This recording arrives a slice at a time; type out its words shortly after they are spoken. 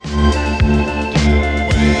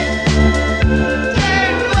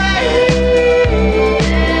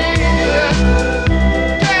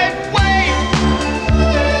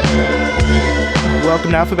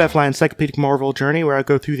to Alphabet Fly Encyclopedic Marvel Journey, where I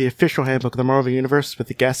go through the official handbook of the Marvel Universe with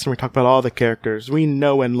the guests, and we talk about all the characters we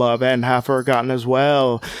know and love and have forgotten as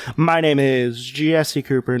well. My name is Jesse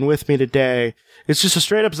Cooper, and with me today, it's just a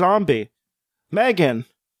straight-up zombie. Megan.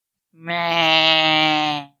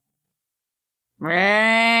 Meh.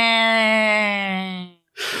 Meh.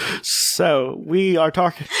 So, we are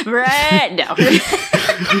talking... No.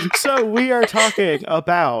 So, we are talking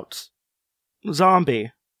about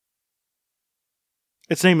Zombie.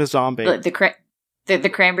 Its name is Zombie.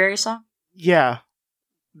 The Cranberry song? Yeah.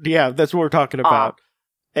 Yeah, that's what we're talking about.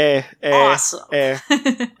 Awesome. Yeah.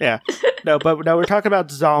 No, we're talking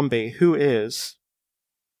about Zombie, who is...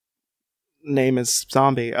 Name is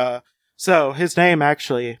Zombie. So, his name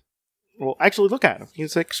actually... Well, actually, look at him.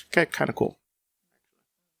 He's like, kind of cool.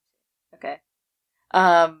 Okay.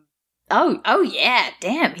 Oh yeah,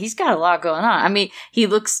 damn, he's got a lot going on. I mean, he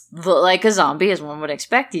looks like a zombie, as one would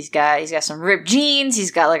expect. He's got some ripped jeans,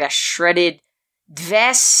 he's got like a shredded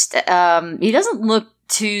vest. He doesn't look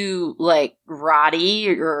too like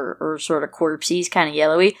rotty or sort of corpsey. He's kind of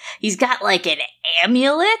yellowy. He's got like an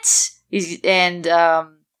amulet.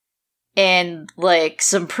 And like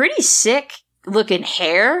some pretty sick looking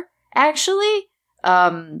hair, actually.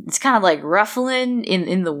 It's kind of like ruffling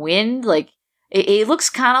in the wind, like it looks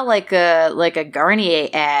kind of like a Garnier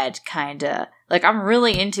ad, kind of. Like, I'm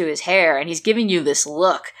really into his hair, and he's giving you this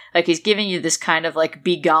look. Like, he's giving you this kind of, like,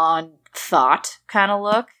 begone thought kind of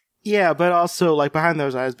look. Yeah, but also, like, behind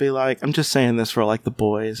those eyes, be like, I'm just saying this for, like, the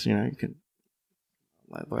boys, you know, you can...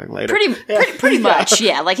 Like, later. Pretty much,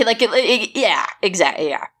 yeah. Yeah, exactly,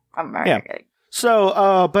 yeah. Yeah.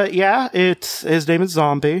 So, but yeah, his name is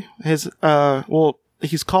Zombie.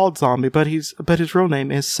 He's called Zombie, but his real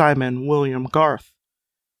name is Simon William Garth.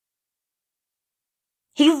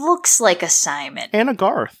 He looks like a Simon. And a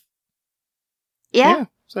Garth. Yeah.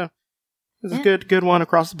 So it's a good one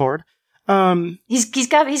across the board. He's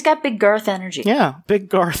got big Garth energy. Yeah, big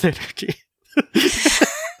Garth energy.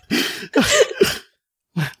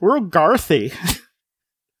 Real Garthy.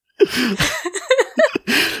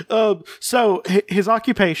 So his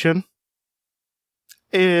occupation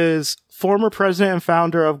is former president and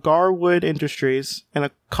founder of Garwood Industries and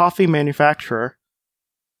a coffee manufacturer.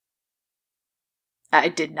 I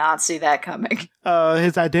did not see that coming.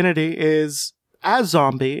 His identity as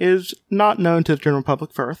Zombie is not known to the general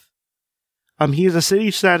public first. He is a city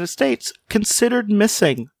of the United States considered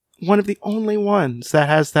missing. One of the only ones that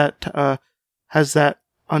has that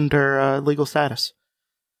under legal status.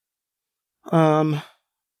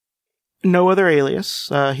 No other alias.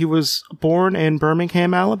 He was born in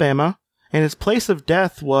Birmingham, Alabama, and his place of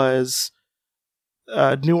death was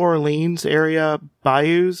New Orleans area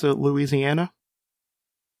bayous, Louisiana.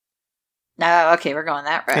 Oh, okay, we're going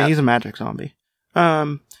that route. Yeah, he's a magic zombie.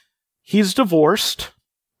 He's divorced.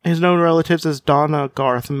 His known relatives is Donna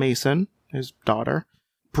Garth Mason, his daughter,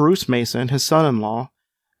 Bruce Mason, his son-in-law,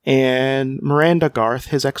 and Miranda Garth,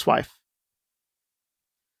 his ex-wife.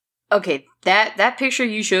 Okay, that picture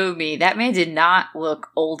you showed me, that man did not look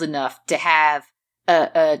old enough to have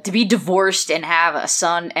to be divorced and have a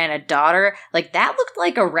son and a daughter. Like, that looked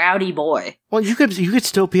like a rowdy boy. Well, you could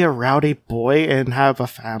still be a rowdy boy and have a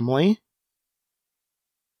family.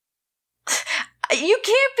 You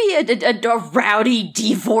can't be a rowdy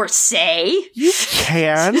divorcee. You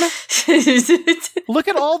can. Look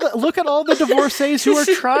at all the divorcees who are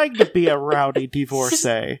trying to be a rowdy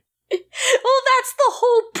divorcee. Well, that's the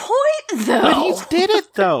whole point, though. But he did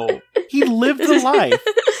it, though. He lived the life.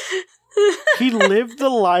 He lived the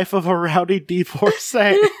life of a rowdy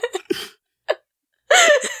divorcee.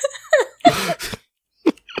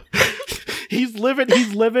 He's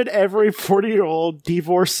living every 40-year-old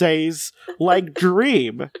divorcee's like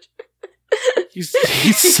dream. He's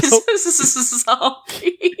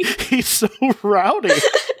so rowdy.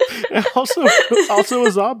 And also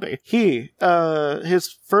a zombie.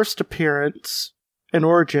 His first appearance in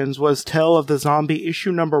Origins was Tale of the Zombie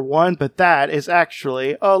issue number 1, but that is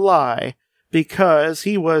actually a lie because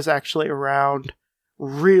he was actually around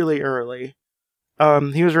really early.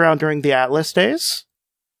 He was around during the Atlas days.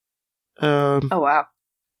 Oh wow.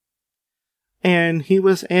 And he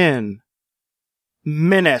was in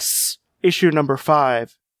Menace issue number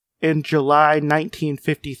 5 in July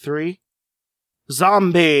 1953.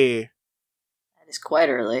 Zombie. That is quite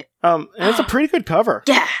early. And it's a pretty good cover.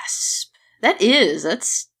 Gasp. I'd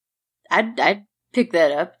pick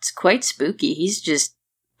that up. It's quite spooky. He's just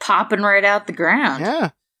popping right out the ground.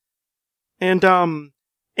 Yeah.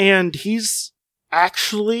 And he's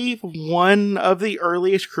actually one of the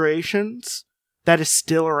earliest creations that is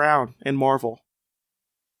still around in Marvel.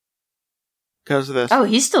 Because of this. Oh,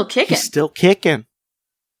 he's still kicking. He's still kicking.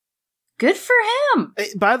 Good for him.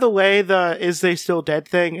 By the way, the "is they still dead"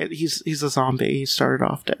 thing, he's a zombie. He started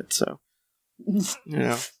off dead, so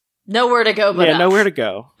Nowhere to go but up. Nowhere to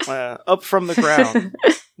go. Up from the ground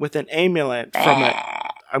with an amulet from it.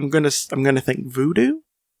 I'm gonna think voodoo,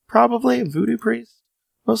 probably a voodoo priest,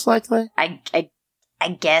 most likely. I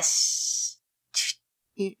guess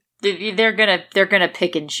they're gonna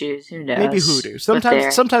pick and choose. Who knows? Maybe hoodoo.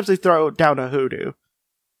 Sometimes they throw down a hoodoo.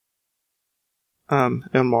 In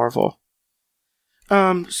Marvel.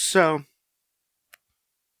 So,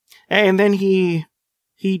 and then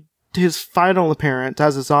his final appearance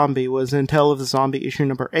as a zombie was in Tale of the Zombie issue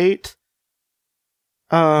number 8.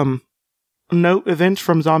 Note events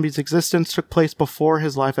from Zombie's existence took place before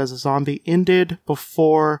his life as a zombie ended,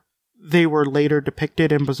 before they were later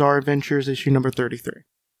depicted in Bizarre Adventures issue number 33.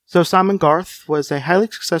 So Simon Garth was a highly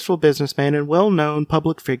successful businessman and well-known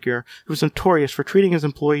public figure who was notorious for treating his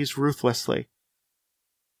employees ruthlessly.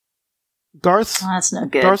 That's no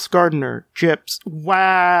good. Garth's gardener, Gyps.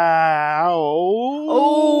 Wow.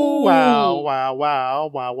 Oh.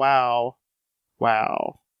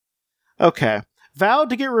 Wow. Okay. Vowed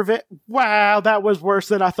to get revenge. Wow, that was worse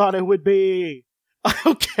than I thought it would be.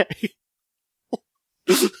 Okay.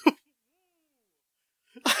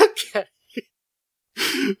 Okay.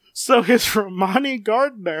 So his Romani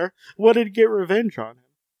gardener wanted to get revenge on him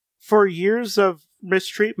for years of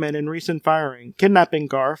mistreatment and recent firing, kidnapping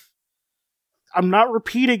Garth. I'm not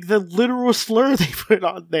repeating the literal slur they put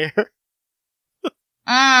on there.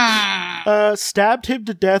 Stabbed him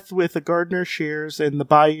to death with a gardener's shears in the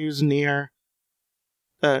bayous near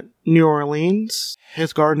New Orleans.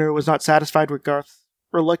 His gardener was not satisfied with Garth's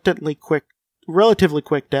relatively quick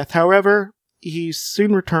death. However, he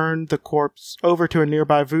soon returned the corpse over to a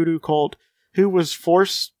nearby voodoo cult, who was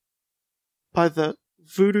forced by the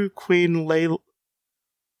voodoo queen Layla.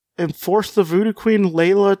 And forced the voodoo queen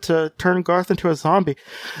Layla to turn Garth into a zombie.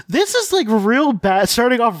 This is like real bad,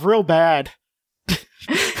 starting off real bad.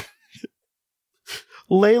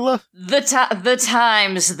 Layla? The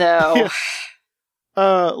times, though.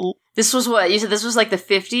 Yeah. This was what? You said this was like the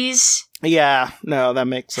 50s? Yeah, no, that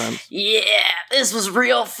makes sense. Yeah, this was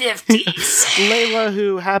real 50s. Layla,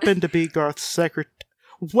 who happened to be Garth's secretary.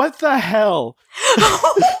 What the hell?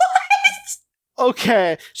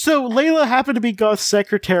 Okay, so Layla happened to be Garth's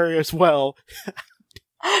secretary as well.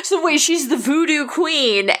 So wait, she's the voodoo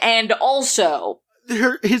queen, and also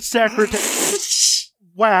his secretary.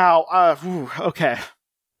 Wow. Okay.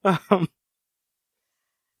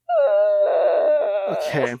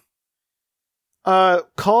 Okay.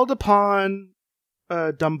 Called upon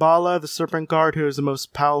Damballa, the serpent guard, who is the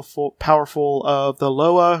most powerful of the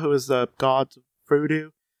Loa, who is the gods of voodoo,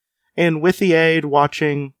 and with the aid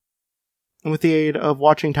of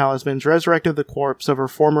watching talismans, resurrected the corpse of her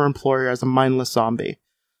former employer as a mindless zombie.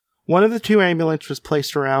 One of the two amulets was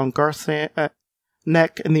placed around Garth's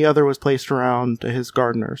neck, and the other was placed around his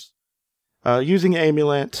gardener's. Using the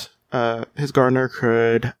amulet, his gardener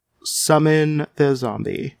could control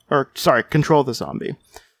the zombie.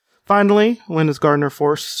 Finally, when his gardener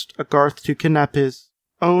forced Garth to kidnap his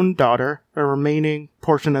own daughter, a remaining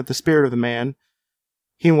portion of the spirit of the man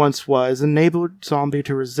he once was, enabled zombie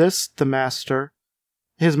to resist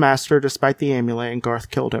his master despite the amulet, and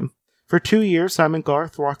Garth killed him. For 2 years, Simon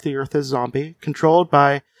Garth walked the earth as zombie, controlled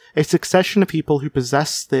by a succession of people who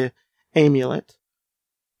possessed the amulet.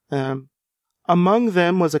 Among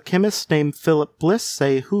them was a chemist named Philip Bliss,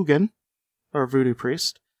 a Hugin, or voodoo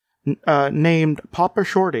priest, named Papa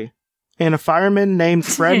Shorty, and a fireman named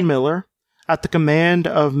Fred Miller. At the command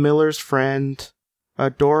of Miller's friend,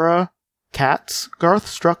 Dora Katz, Garth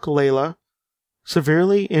struck Layla,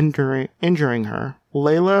 severely injuring her.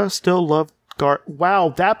 Layla still loved Garth.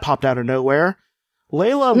 Wow, that popped out of nowhere.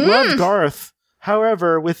 Layla loved Garth.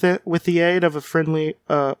 However, with the aid of a friendly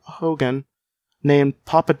Hogan named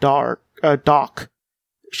Papa Doc,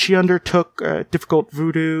 she undertook a difficult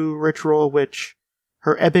voodoo ritual, which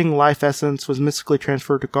her ebbing life essence was mystically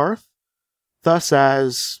transferred to Garth. Thus,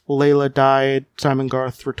 as Layla died, Simon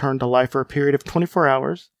Garth returned to life for a period of 24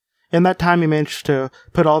 hours. In that time, he managed to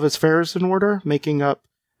put all of his affairs in order, making up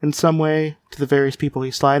in some way to the various people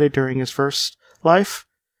he slighted during his first life.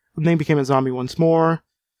 And then he became a zombie once more,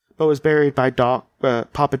 but was buried by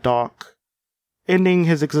Papa Doc, ending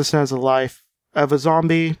his existence as a life of a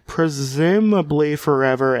zombie, presumably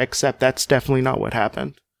forever, except that's definitely not what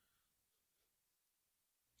happened.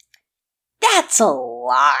 That's a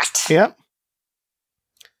lot. Yep.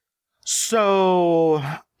 So,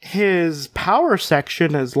 his power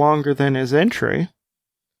section is longer than his entry.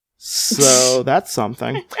 So, that's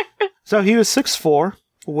something. So, he was 6'4",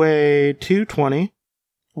 weighed 220,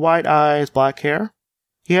 white eyes, black hair.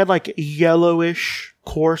 He had like yellowish,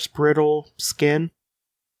 coarse, brittle skin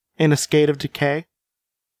in a state of decay.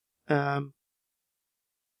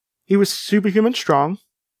 He was superhumanly strong,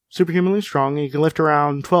 and he can lift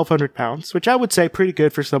around 1,200 pounds, which I would say pretty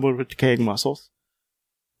good for someone with decaying muscles.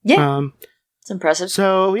 Yeah, it's impressive.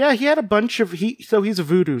 So yeah, he had a bunch of So he's a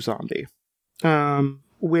voodoo zombie,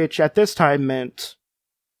 which at this time meant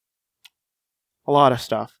a lot of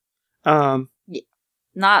stuff.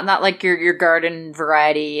 Not like your garden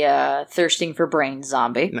variety thirsting for brains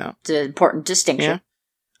zombie. No, it's an important distinction.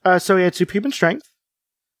 Yeah. So he had superhuman strength.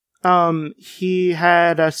 He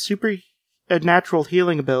had a natural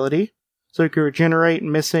healing ability, so he could regenerate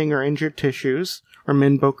missing or injured tissues or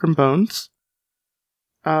mend broken bones.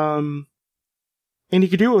 And he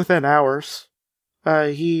could do it within hours.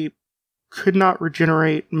 He could not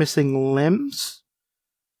regenerate missing limbs,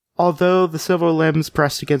 although the silver limbs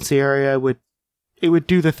pressed against the area would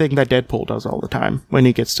do the thing that Deadpool does all the time when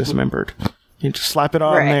he gets dismembered. You just slap it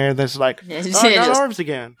on there, there's like, I got arms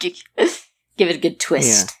again. Give it a good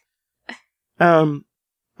twist. Yeah.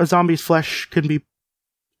 A zombie's flesh could be...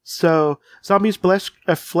 So, zombies'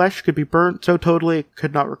 flesh could be burnt so totally it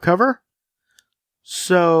could not recover.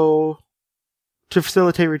 So, to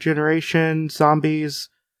facilitate regeneration, zombies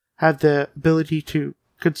have the ability to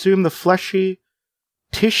consume the fleshy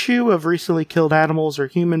tissue of recently killed animals or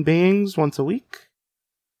human beings once a week.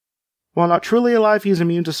 While not truly alive, he's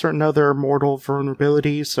immune to certain other mortal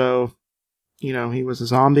vulnerabilities, so, he was a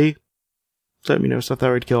zombie. So, stuff that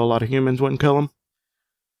would kill a lot of humans wouldn't kill him.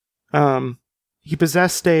 He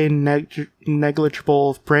possessed a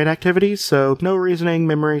negligible brain activity, so no reasoning,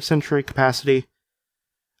 memory, sensory capacity.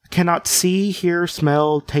 Cannot see, hear,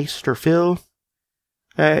 smell, taste, or feel.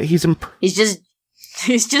 He's just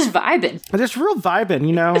vibing. Just real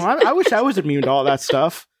vibing, I wish I was immune to all that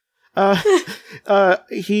stuff.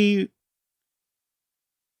 He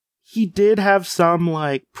did have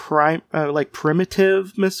some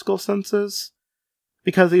primitive mystical senses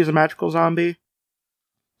because he's a magical zombie.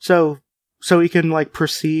 So he can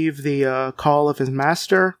perceive the call of his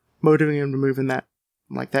master, motivating him to move in that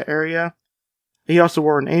area. He also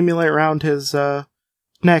wore an amulet around his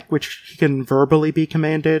neck, which he can verbally be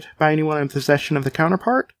commanded by anyone in possession of the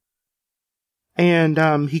counterpart.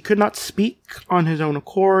 And he could not speak on his own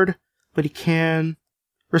accord, but he can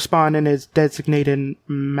respond in his designated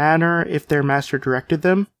manner if their master directed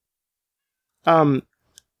them.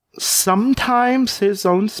 Sometimes his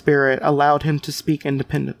own spirit allowed him to speak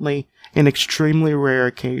independently in extremely rare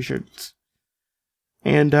occasions.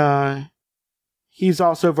 And he's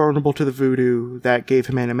also vulnerable to the voodoo that gave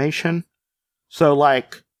him animation. So,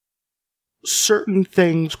 certain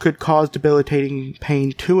things could cause debilitating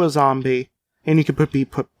pain to a zombie, and he could be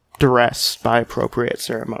put to rest by appropriate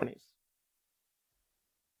ceremonies.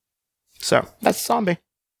 So, that's a zombie.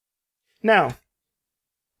 Now,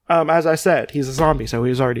 as I said, he's a zombie, so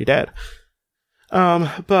he's already dead.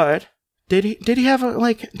 But did he have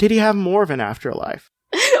more of an afterlife?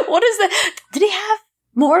 What is that? Did he have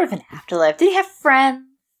more of an afterlife? Did he have friends?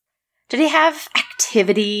 Did he have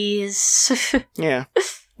activities? Yeah.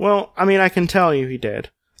 Well, I can tell you he did.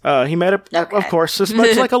 He met up, of course, as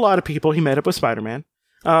much like a lot of people, he met up with Spider-Man.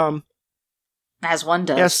 As one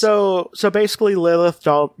does. Yeah, so basically Lilith,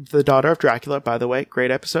 the daughter of Dracula, by the way,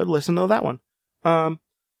 great episode, listen to that one.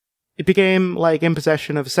 It became, in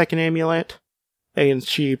possession of a second amulet, and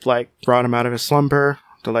she, brought him out of his slumber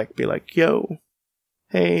to, be like, yo,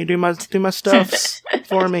 hey, do my stuffs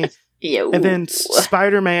for me. Yo. And then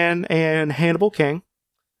Spider-Man and Hannibal King,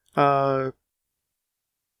 and,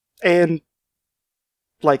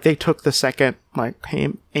 they took the second,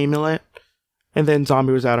 amulet, and then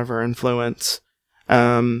Zombie was out of her influence.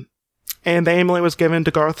 And the amulet was given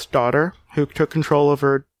to Garth's daughter, who took control of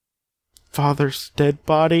her father's dead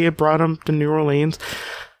body and brought him to New Orleans.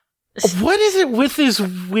 What is it with this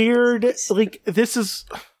weird, this is...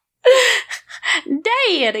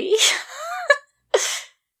 Daddy!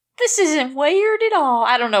 This isn't weird at all.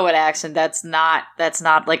 I don't know what accent. That's not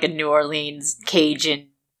like a New Orleans Cajun.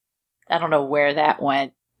 I don't know where that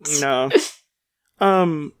went. No.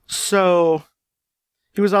 So...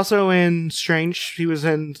 He was also in some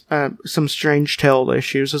Strange Tale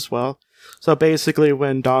issues as well. So basically,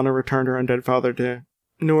 when Donna returned her undead father to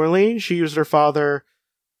New Orleans, she used her father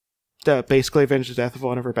to basically avenge the death of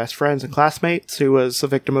one of her best friends and classmates, who was a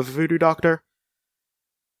victim of a voodoo doctor.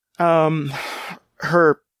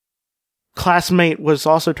 Her classmate was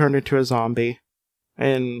also turned into a zombie,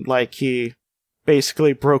 and he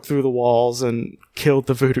basically broke through the walls and killed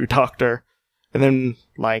the voodoo doctor, and then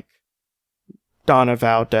Donna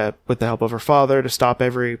vowed to, with the help of her father, to stop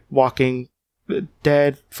every walking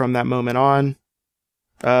dead from that moment on.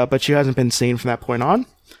 but she hasn't been seen from that point on.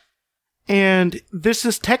 And this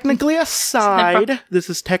is technically a side. This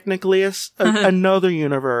is technically another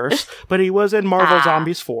universe, but he was in Marvel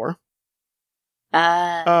Zombies 4.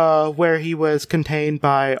 Where he was contained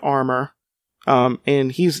by armor.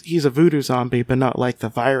 And he's a voodoo zombie, but not like the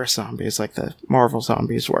virus zombies like the Marvel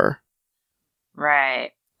zombies were.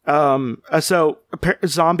 Right. So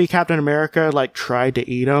zombie Captain America like tried to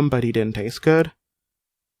eat him, but he didn't taste good.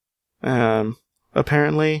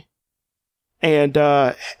 Apparently. And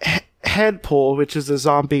Headpool, which is the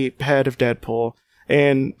zombie head of Deadpool,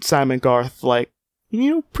 and Simon Garth, like,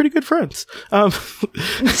 pretty good friends. And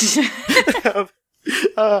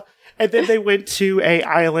then they went to a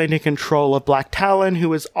island in control of Black Talon,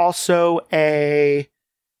 who is also like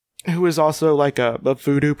a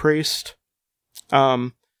voodoo priest.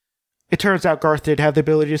 It turns out Garth did have the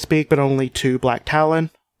ability to speak, but only to Black Talon.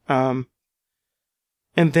 And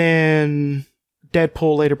then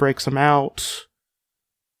Deadpool later breaks him out.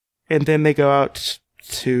 And then they go out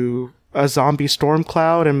to a zombie storm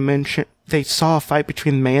cloud and mention they saw a fight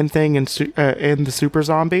between Man-Thing and the super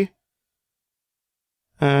zombie.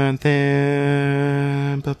 And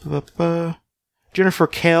then Jennifer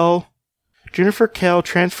Kale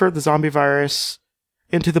transferred the zombie virus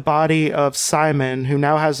into the body of Simon, who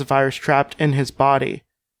now has the virus trapped in his body.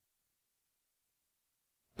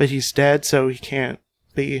 But he's dead, so he can't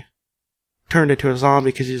be turned into a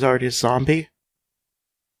zombie because he's already a zombie.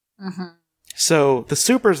 Mm-hmm. So the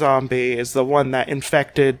super zombie is the one that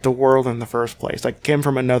infected the world in the first place. Like, came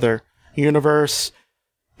from another universe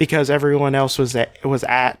because everyone else they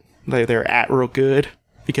were at real good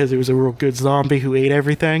because it was a real good zombie who ate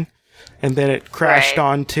everything. And then it crashed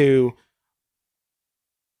onto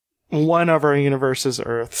one of our universe's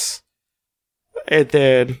Earths. And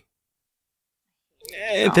then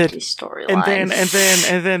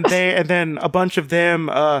a bunch of them,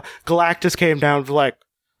 Galactus came down like,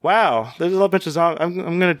 wow, there's a bunch of zombies. I'm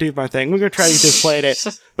gonna do my thing. We're gonna try to display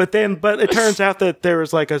it. But it turns out that there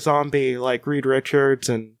was like a zombie like Reed Richards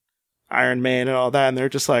and Iron Man and all that, and they're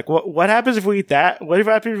just like, what happens if we eat that? What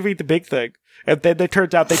happens if we eat the big thing? And then it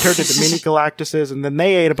turns out they turned into mini Galactuses, and then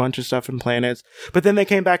they ate a bunch of stuff and planets. But then they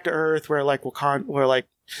came back to Earth where like where like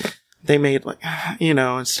they made like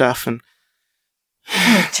and stuff and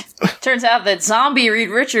turns out that zombie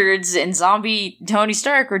Reed Richards and zombie Tony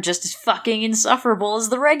Stark were just as fucking insufferable as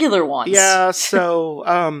the regular ones. Yeah,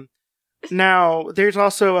 so now there's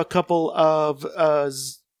also a couple of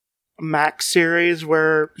Max series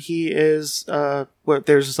where he is where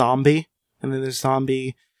there's zombie and then there's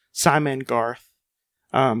zombie Simon Garth,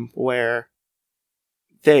 where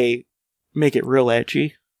they make it real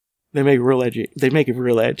edgy. They make it real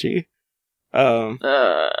edgy.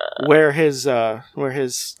 Where his I'm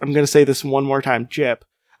gonna say this one more time, Jip,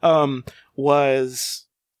 was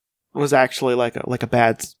actually like a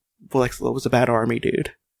bad army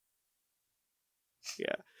dude.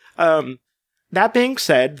 Yeah. That being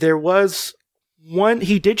said, there was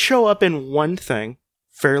he did show up in one thing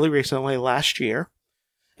fairly recently last year.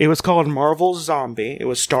 It was called Marvel Zombie. It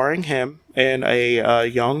was starring him and a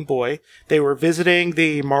young boy. They were visiting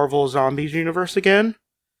the Marvel Zombies universe again,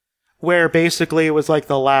 where basically it was like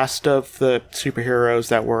the last of the superheroes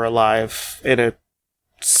that were alive and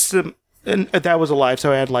that was alive.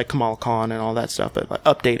 So I had like Kamala Khan and all that stuff, but like,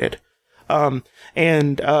 updated.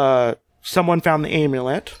 Someone found the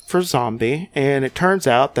amulet for Zombie, and it turns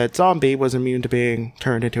out that Zombie was immune to being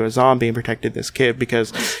turned into a zombie and protected this kid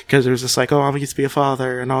because it was just like, oh, I used to be a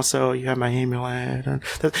father, and also you have my amulet. And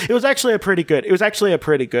it was actually a pretty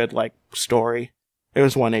good like story. It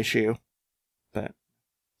was one issue, but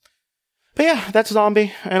yeah, that's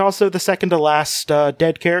Zombie, and also the second to last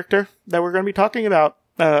dead character that we're going to be talking about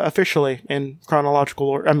officially in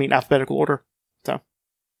alphabetical order. So,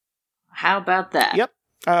 how about that? Yep.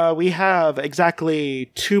 We have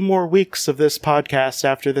exactly 2 more weeks of this podcast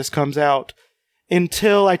after this comes out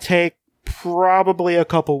until I take probably a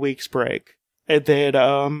couple weeks break and then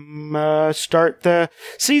start the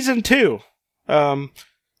season 2. Damn,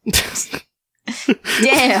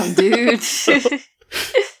 dude.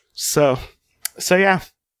 So yeah.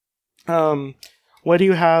 What do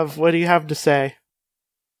you have to say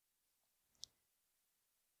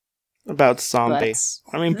about Zombie? Butts.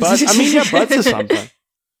 Butts is something.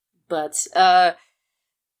 But,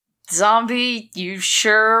 Zombie, you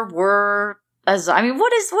sure were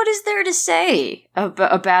what is there to say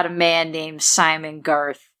about a man named Simon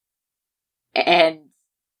Garth and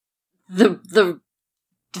the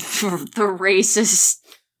racist,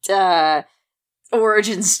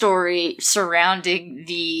 origin story surrounding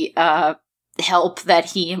the, help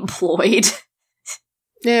that he employed?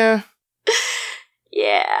 Yeah.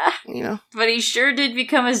 Yeah. You know? But he sure did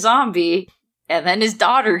become a zombie, and then his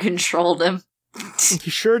daughter controlled him. He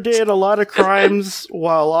sure did a lot of crimes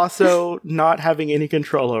while also not having any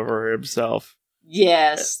control over himself.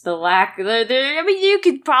 Yes, the lack... I mean, you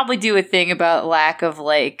could probably do a thing about lack of,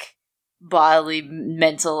 like, bodily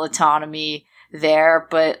mental autonomy there,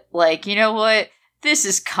 but, like, you know what? This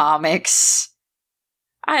is comics.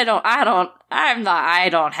 I don't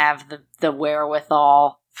have the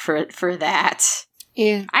wherewithal for that.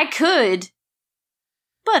 Yeah. I could,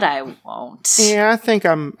 but I won't. Yeah, I think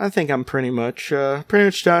I'm pretty much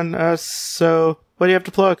done. So what do you have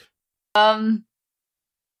to plug?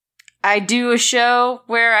 I do a show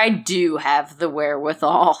where I do have the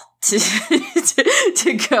wherewithal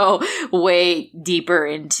to go way deeper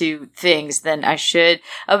into things than I should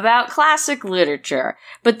about classic literature.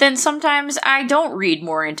 But then sometimes I don't read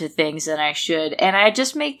more into things than I should, and I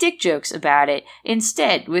just make dick jokes about it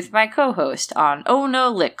instead with my co-host on Oh No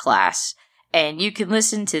Lit Class. And you can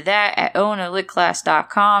listen to that at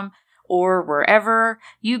ohnolitclass.com or wherever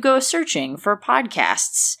you go searching for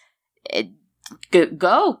podcasts.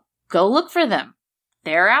 Go look for them.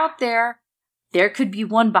 They're out there. There could be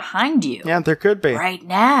one behind you. Yeah, there could be. Right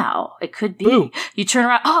now. It could be. Boo. You turn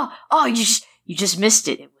around. Oh, you just missed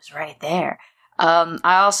it. It was right there.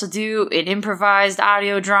 I also do an improvised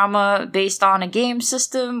audio drama based on a game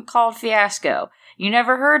system called Fiasco. You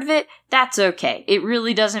never heard of it? That's okay. It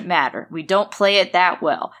really doesn't matter. We don't play it that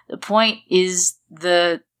well. The point is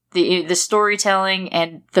the storytelling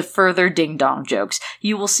and the further ding-dong jokes.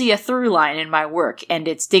 You will see a through line in my work, and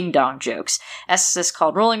it's ding-dong jokes. SSS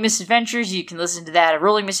called Rolling Misadventures. You can listen to that at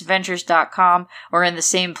rollingmisadventures.com or in the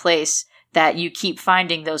same place that you keep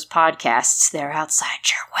finding those podcasts. They're outside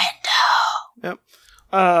your window. Yep.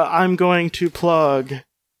 I'm going to plug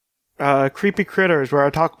Creepy Critters,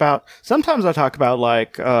 where sometimes I talk about,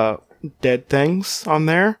 like, dead things on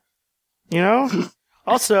there. You know?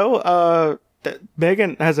 Also,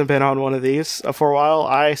 Megan hasn't been on one of these for a while.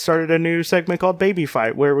 I started a new segment called Baby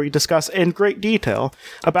Fight, where we discuss in great detail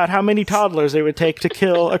about how many toddlers it would take to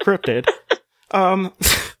kill a cryptid.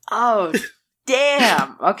 Oh,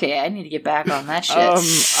 damn. Okay, I need to get back on that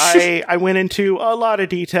shit. I went into a lot of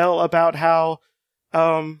detail about how,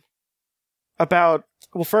 well,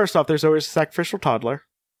 first off, there's always a sacrificial toddler.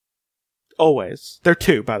 Always. There are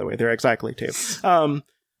two, by the way. There are exactly two.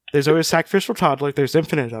 There's always a sacrificial toddler. There's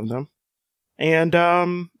infinite of them. And,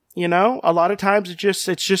 you know, a lot of times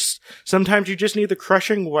it's just, sometimes you just need the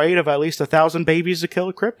crushing weight of at least 1,000 babies to kill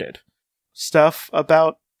a cryptid. Stuff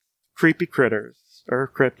about creepy critters,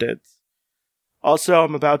 or cryptids. Also,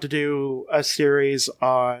 I'm about to do a series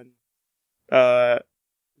on,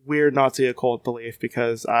 weird Nazi occult belief,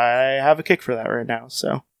 because I have a kick for that right now,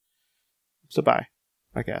 so bye,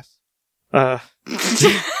 I guess. Bye!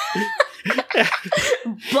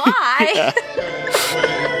 Yeah.